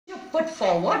put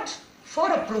forward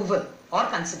for approval or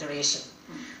consideration.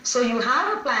 So you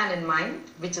have a plan in mind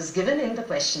which is given in the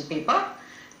question paper,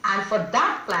 and for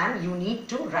that plan you need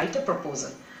to write a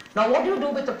proposal. Now what do you do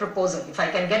with the proposal? If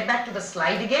I can get back to the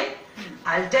slide again,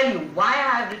 I'll tell you why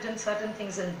I have written certain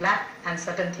things in black and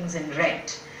certain things in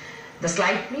red. The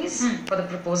slide please, for the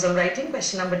proposal writing,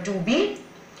 question number 2B.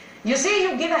 You say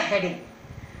you give a heading.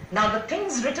 Now the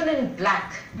things written in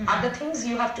black are the things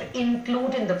you have to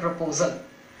include in the proposal.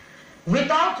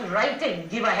 Without writing,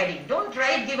 give a heading. Don't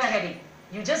write give a heading.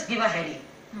 You just give a heading.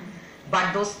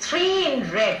 But those 3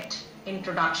 in red,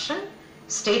 introduction,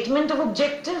 statement of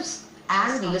objectives,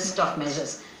 and list of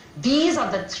measures. These are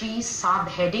the 3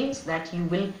 subheadings that you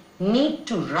will need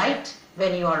to write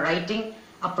when you are writing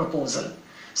a proposal.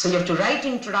 So you have to write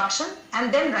introduction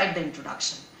and then write the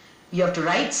introduction. You have to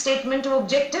write statement of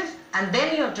objective and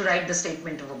then you have to write the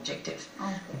statement of objective.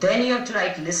 Okay. Then you have to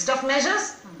write list of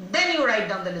measures, then you write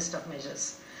down the list of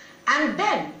measures. And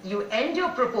then you end your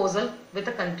proposal with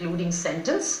a concluding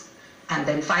sentence, and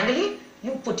then finally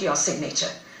you put your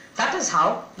signature. That is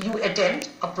how you attempt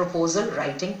a proposal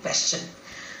writing question.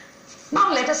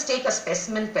 Now let us take a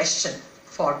specimen question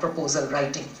for proposal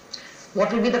writing.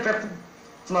 What will be the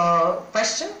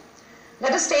question?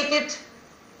 Let us take it,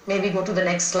 maybe go to the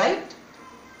next slide.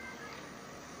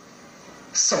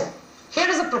 So, here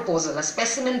is a proposal, a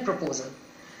specimen proposal.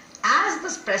 As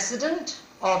the president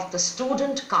of the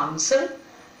student council,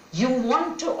 you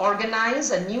want to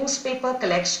organize a newspaper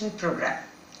collection program.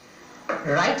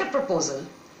 Write a proposal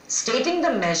stating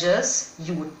the measures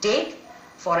you would take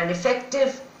for an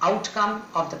effective outcome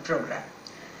of the program.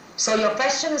 So your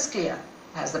question is clear.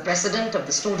 As the president of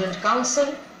the student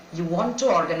council, you want to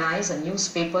organize a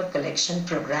newspaper collection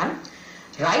program.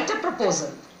 Write a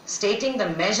proposal stating the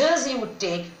measures you would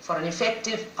take for an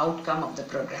effective outcome of the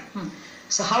program.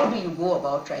 So how do you go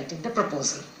about writing the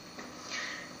proposal?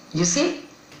 You see,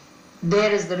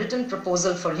 there is the written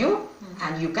proposal for you,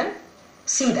 and you can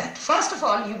see that. First of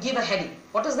all, you give a heading.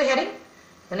 What is the heading?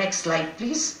 The next slide,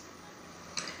 please.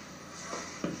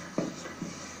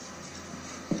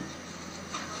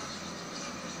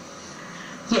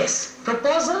 Yes,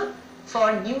 proposal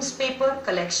for newspaper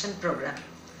collection program.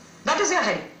 That is your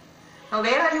heading. Now,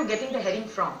 where are you getting the heading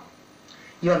from?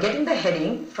 You are getting the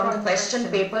heading from the question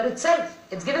paper itself.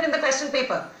 It's given in the question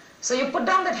paper. So you put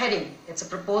down that heading. It's a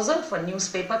proposal for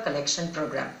newspaper collection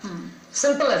program.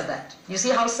 Simple as that. You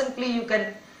see how simply you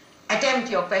can attempt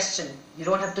your question. You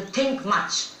don't have to think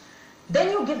much.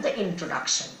 Then you give the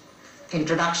introduction.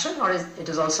 Introduction, or it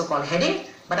is also called heading,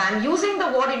 but I'm using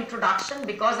the word introduction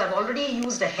because I've already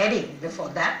used a heading before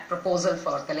that, proposal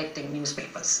for collecting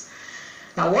newspapers.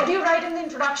 Now what do you write in the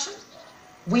introduction?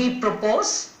 We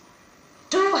propose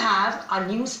to have a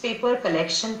newspaper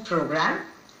collection program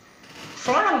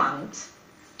for a month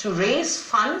to raise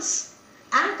funds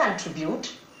and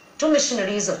contribute to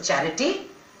missionaries of charity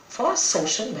for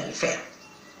social welfare.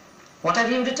 What have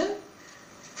you written?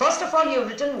 First of all, you have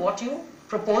written what you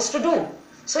propose to do.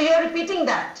 So you are repeating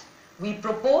that. We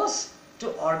propose to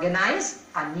organize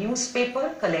a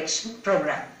newspaper collection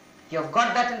program. You have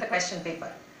got that in the question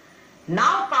paper.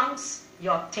 Now comes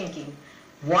your thinking.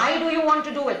 Why do you want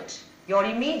to do it? Your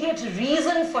immediate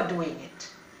reason for doing it.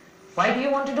 Why do you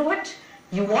want to do it?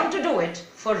 You want to do it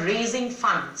for raising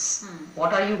funds.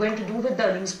 What are you going to do with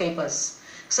the newspapers?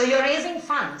 So you're raising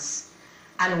funds.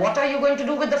 And what are you going to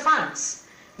do with the funds?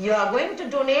 You are going to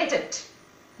donate it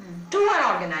to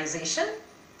an organization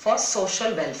for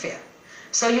social welfare.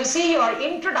 So you see, your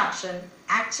introduction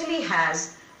actually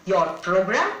has your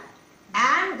program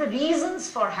and the reasons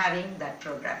for having that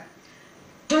program.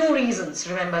 2 reasons,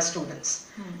 remember students.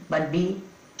 But be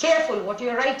careful what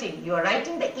you're writing. You are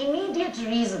writing the immediate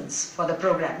reasons for the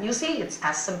program. You see, it's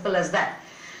as simple as that.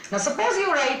 Now suppose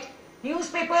you write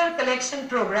newspaper collection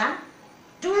program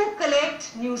to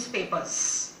collect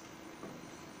newspapers.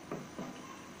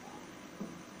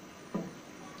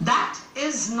 That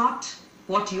is not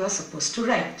what you are supposed to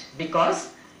write,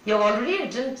 because you have already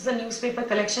written the newspaper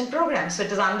collection program, so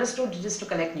it is understood it is to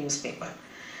collect newspaper.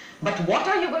 But what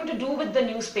are you going to do with the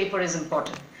newspaper is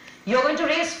important. You are going to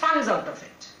raise funds out of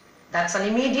it. That's an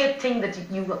immediate thing that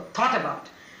you thought about.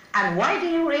 And why do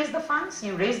you raise the funds?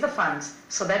 You raise the funds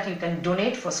so that you can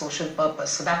donate for social purpose.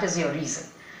 So that is your reason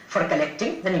for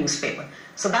collecting the newspaper.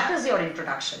 So that is your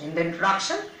introduction. In the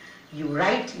introduction, you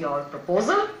write your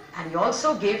proposal and you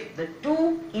also give the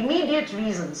 2 immediate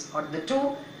reasons, or the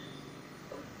 2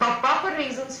 proper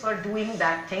reasons for doing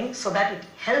that thing, so that it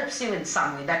helps you in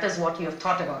some way. That is what you have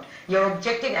thought about. Your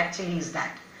objective actually is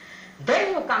that.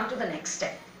 Then you come to the next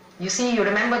step. You see, you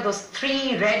remember those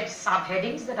 3 red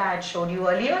subheadings that I had showed you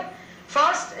earlier?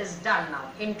 First is done now,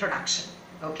 introduction.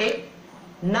 Okay.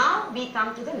 Now we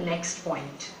come to the next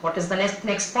point. What is the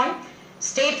next point?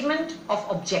 Statement of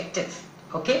objective.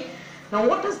 Okay. Now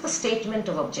what is the statement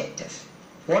of objective?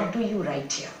 What do you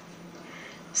write here?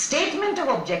 Statement of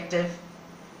objective.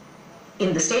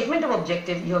 In the statement of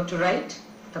objective, you have to write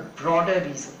the broader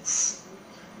reasons.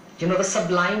 You know, the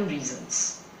sublime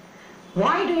reasons.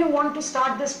 Why do you want to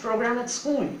start this program at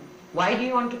school? Why do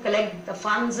you want to collect the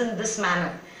funds in this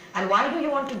manner? And why do you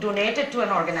want to donate it to an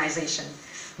organization?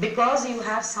 Because you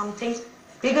have something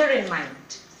bigger in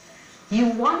mind. You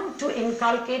want to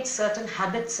inculcate certain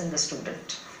habits in the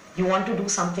student. You want to do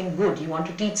something good. You want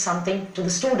to teach something to the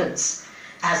students.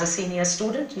 As a senior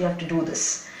student, you have to do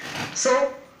this.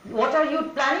 So, what are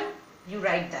you planning? You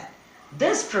write that.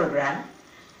 This program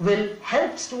will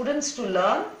help students to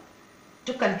learn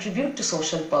to contribute to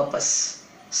social purpose.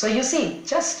 So you see,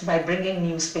 just by bringing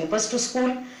newspapers to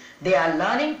school, they are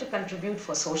learning to contribute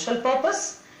for social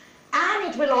purpose,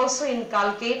 and it will also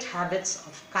inculcate habits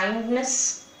of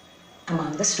kindness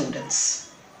among the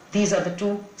students. These are the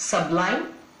two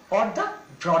sublime or the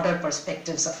broader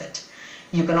perspectives of it.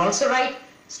 You can also write,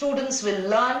 students will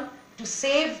learn to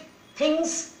save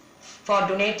things for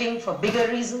donating for bigger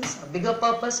reasons, or bigger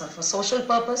purpose, or for social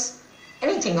purpose,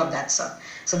 anything of that sort.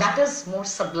 So that is more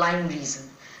sublime reason.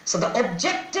 So the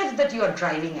objective that you are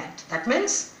driving at, that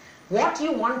means what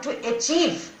you want to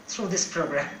achieve through this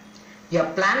program. You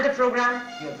have planned a program,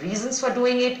 you have reasons for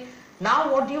doing it.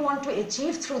 Now what do you want to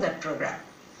achieve through that program?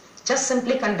 Just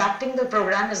simply conducting the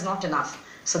program is not enough.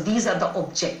 So these are the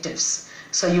objectives.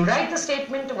 So you write the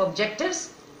statement of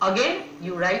objectives. Again,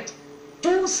 you write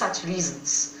two such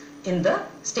reasons in the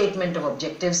statement of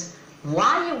objectives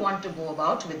why you want to go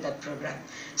about with that program.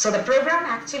 So the program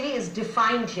actually is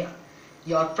defined here.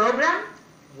 Your program,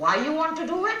 why you want to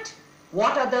do it,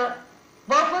 what are the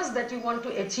purpose that you want to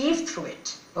achieve through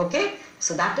it. Okay,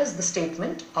 so that is the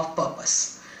statement of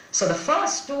purpose. So the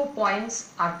first 2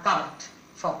 points are covered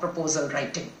for proposal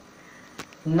writing.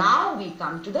 Now we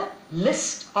come to the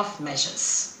list of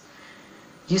measures.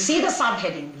 You see the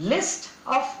subheading, list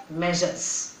of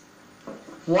measures.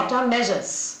 What are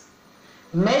measures?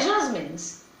 Measures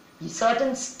means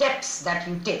certain steps that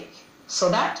you take so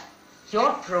that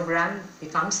your program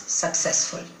becomes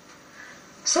successful.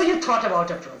 So you thought about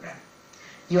a program.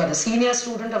 You are the senior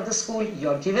student of the school, you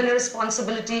are given a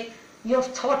responsibility, you have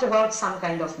thought about some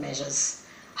kind of measures.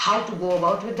 How to go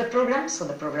about with the program so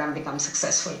the program becomes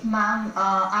successful. Ma'am,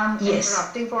 I'm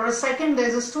interrupting for a second.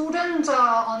 There's a student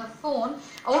on the phone.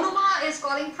 Onuma is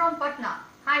calling from Patna.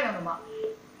 Hi, Onuma.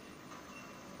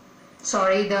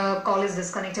 Sorry, the call is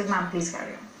disconnected. Ma'am, please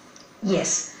carry on.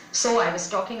 Yes. So I was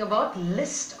talking about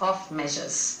list of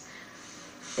measures.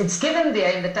 It's given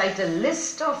there in the title,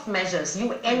 list of measures.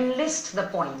 You enlist the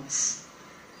points,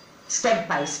 step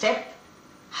by step,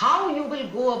 how you will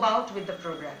go about with the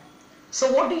program.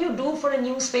 So what do you do for a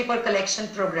newspaper collection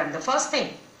program? The first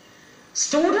thing,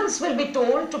 students will be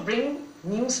told to bring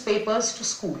newspapers to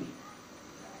school.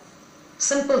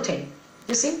 Simple thing,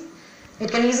 you see.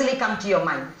 It can easily come to your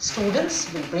mind.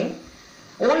 Students will bring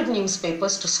old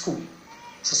newspapers to school.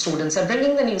 So students are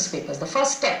bringing the newspapers. The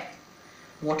first step.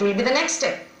 What will be the next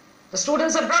step? The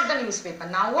students have brought the newspaper.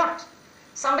 Now what?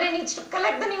 Somebody needs to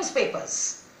collect the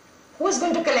newspapers. Who is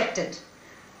going to collect it?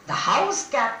 The house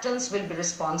captains will be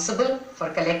responsible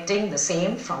for collecting the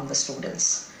same from the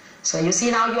students. So you see,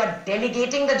 now you are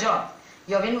delegating the job.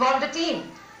 You have involved a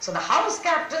team. So the house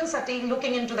captains are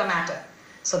looking into the matter.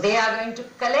 So they are going to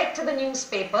collect the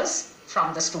newspapers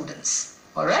from the students.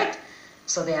 Alright?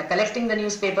 So they are collecting the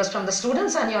newspapers from the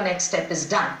students, and your next step is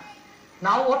done.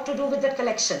 Now what to do with that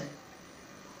collection?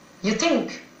 You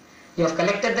think you have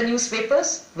collected the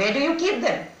newspapers. Where do you keep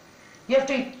them? You have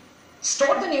to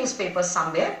store the newspapers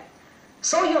somewhere.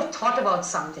 So you have thought about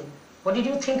something. What did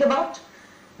you think about?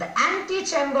 The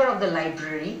antechamber of the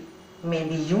library may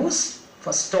be used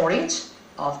for storage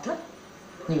of the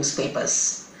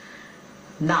newspapers.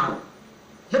 Now,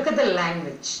 look at the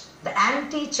language. The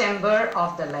antechamber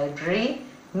of the library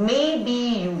may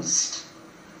be used.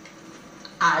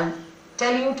 I'll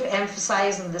tell you to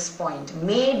emphasize on this point.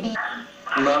 May be.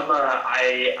 Ma'am,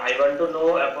 I want to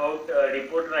know about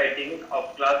report writing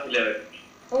of class 11.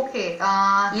 Okay.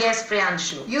 Yes,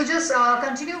 Priyanshu. You just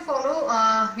continue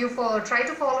try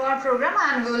to follow our program,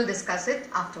 and we will discuss it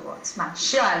afterwards, ma'am.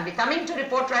 Sure, I'll be coming to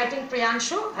report writing,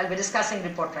 Priyanshu. I'll be discussing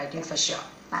report writing for sure.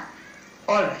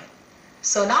 Alright.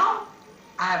 So now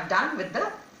I have done with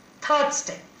the third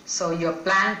step. So you have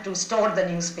planned to store the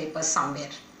newspapers somewhere.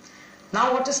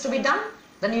 Now what is to be done?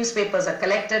 The newspapers are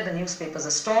collected, the newspapers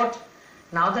are stored.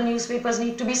 Now the newspapers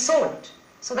need to be sold.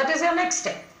 So that is your next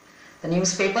step. The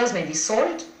newspapers may be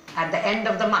sold at the end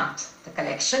of the month. The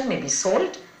collection may be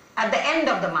sold at the end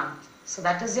of the month. So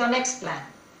that is your next plan.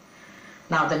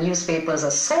 Now the newspapers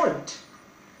are sold.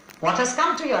 What has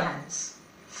come to your hands?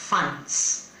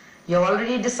 Funds. You have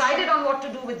already decided on what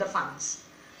to do with the funds.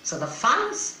 So the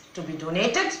funds to be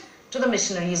donated to the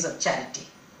missionaries of charity.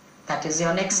 That is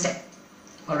your next step.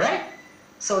 Alright?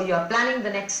 So you are planning the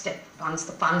next step. Once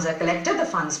the funds are collected, the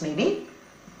funds may be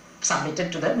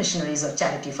submitted to the missionaries of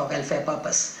charity for welfare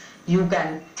purpose. You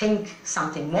can think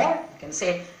something more. You can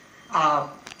say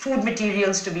food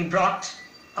materials to be brought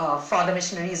for the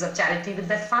missionaries of charity with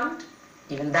that fund.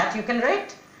 Even that you can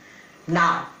write.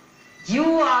 Now, you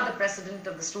are the president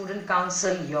of the student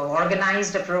council. You have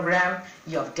organized a program.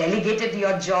 You have delegated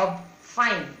your job.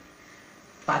 Fine.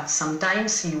 But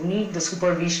sometimes you need the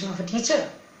supervision of a teacher.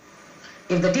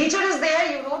 If the teacher is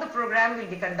there, you know the program will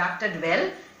be conducted well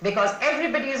because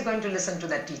everybody is going to listen to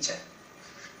that teacher.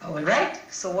 Alright?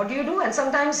 So what do? And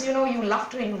sometimes, you love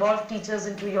to involve teachers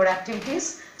into your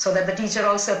activities so that the teacher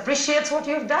also appreciates what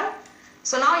you have done.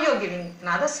 So now you're giving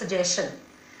another suggestion.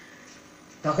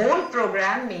 The whole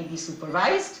program may be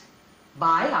supervised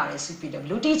by our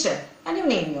SUPW teacher. And you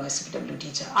name your SUPW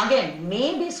teacher. Again,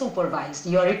 may be supervised.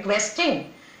 You are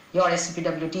requesting your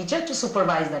SUPW teacher to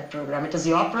supervise that program. It is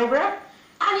your program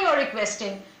and you are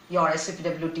requesting your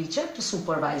SUPW teacher to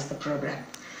supervise the program.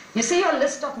 You see, your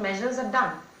list of measures are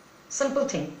done. Simple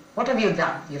thing. What have you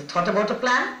done? You've thought about a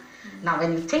plan. Now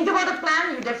when you think about a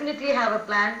plan, you definitely have a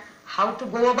plan how to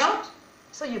go about.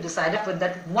 So you decided with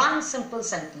that one simple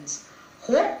sentence.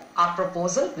 Hope our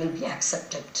proposal will be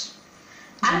accepted.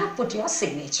 And you put your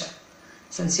signature.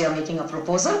 Since you are making a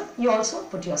proposal, you also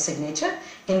put your signature.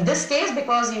 In this case,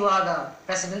 because you are the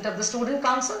president of the student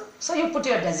council, so you put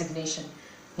your designation.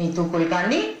 Neetu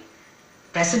Kulkarni,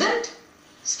 president,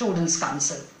 students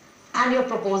council. And your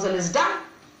proposal is done.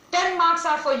 10 marks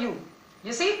are for you.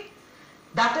 You see,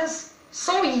 that is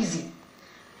so easy.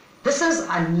 This is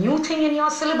a new thing in your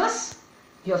syllabus.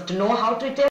 You have to know how to